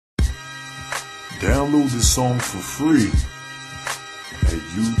Download the song for free at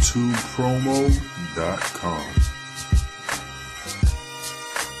youtubepromo.com.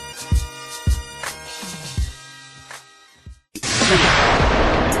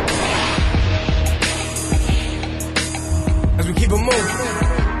 As we keep it moving,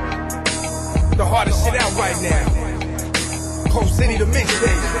 the hardest shit out right now. Coast City, the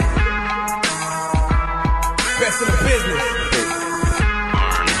mixtape. Best in the business.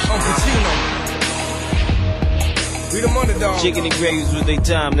 Pacino. We them underdogs. Chicken and graves with they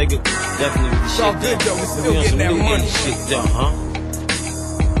time, nigga. Definitely with the shit. All good though, we still getting that money. Shit done,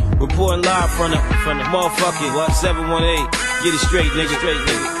 Reporting live from the motherfucking 718. Get it straight,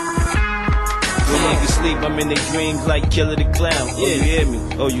 nigga. When niggas sleep, I'm in their dreams like Killer the Clown. Oh, you hear me?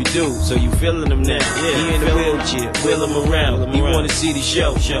 Oh, you do? So you feeling them now? He in a wheelchair, wheel him around. He wanna see the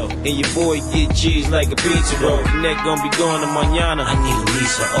show. And your boy get cheese like a pizza roll. Neck gon' be going to mañana. I need a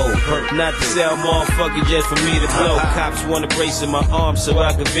Lisa, hurt. Not to sell motherfucker just for me to blow. Cops wanna brace in my arms so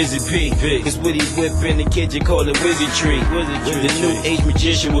I can visit P. Cause Woody whip in the kitchen, call it wizardry. With the new age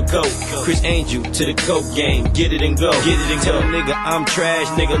magician with coke. Chris Angel to the coke game. Get it and go. Tell a nigga I'm trash,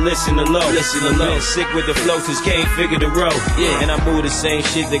 nigga listen to low. Been sick with the flow since can't figure the row. And I move the same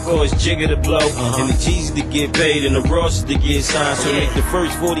shit that caused Jigger to blow. And the G's to get paid and the Rosses to get signed. So make the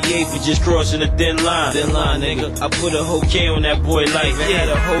first 48 for just crossing a thin line. Nigga. I put a whole K on that boy life. I had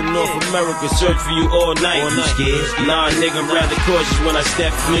a whole North America search for you all night. You scared? Nah, nigga, I'm rather cautious when I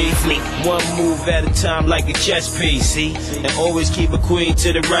step flee. One move at a time like a chess piece. And always keep a queen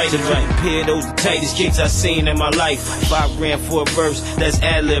to the right. Pair those the tightest kicks I seen in my life. 5 grand for a verse, that's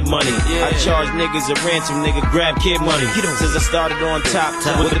ad-lib money. I charge niggas a ransom, nigga, grab kid money. Since I started on top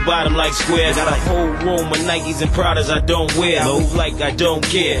with the bottom like square. Got a whole room of Nikes and Pradas I don't wear. I move like I don't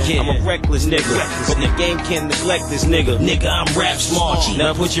care. I'm a reckless nigga, but the game can't neglect this nigga. Nigga, I'm rap smart.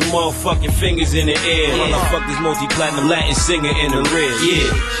 Now put your motherfucking fingers in the air. While I fuck this multi-platinum Latin singer in the rear.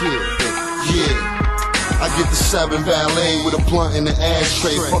 I get the 7 valet with a blunt in the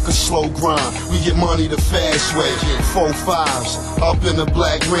ashtray. Fuck a slow grind, we get money the fast way. 4 5s, up in the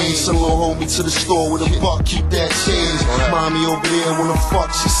black range. Send a little homie to the store with a buck, keep that change. Mommy over there wanna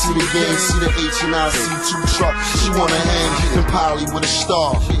fuck, she see the game. See the H&I-C2 truck, she wanna hang. And Polly with a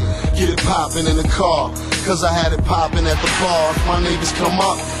star, get it poppin' in the car. Cause I had it poppin' at the bar. If my neighbors come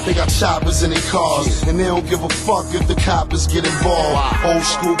up, they got choppers in their cars. And they don't give a fuck if the coppers get involved. Old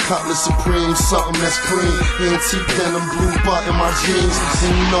school Cutlass Supreme, something that's clean. Antique denim, blue button, my jeans.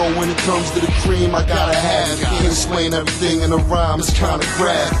 And you know when it comes to the cream, I gotta have it. Can't explain everything in a rhyme, it's kinda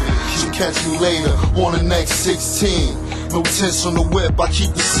graphic. So catch me later on the next 16. No tints on the whip, I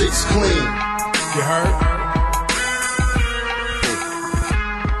keep the 6 clean. You heard?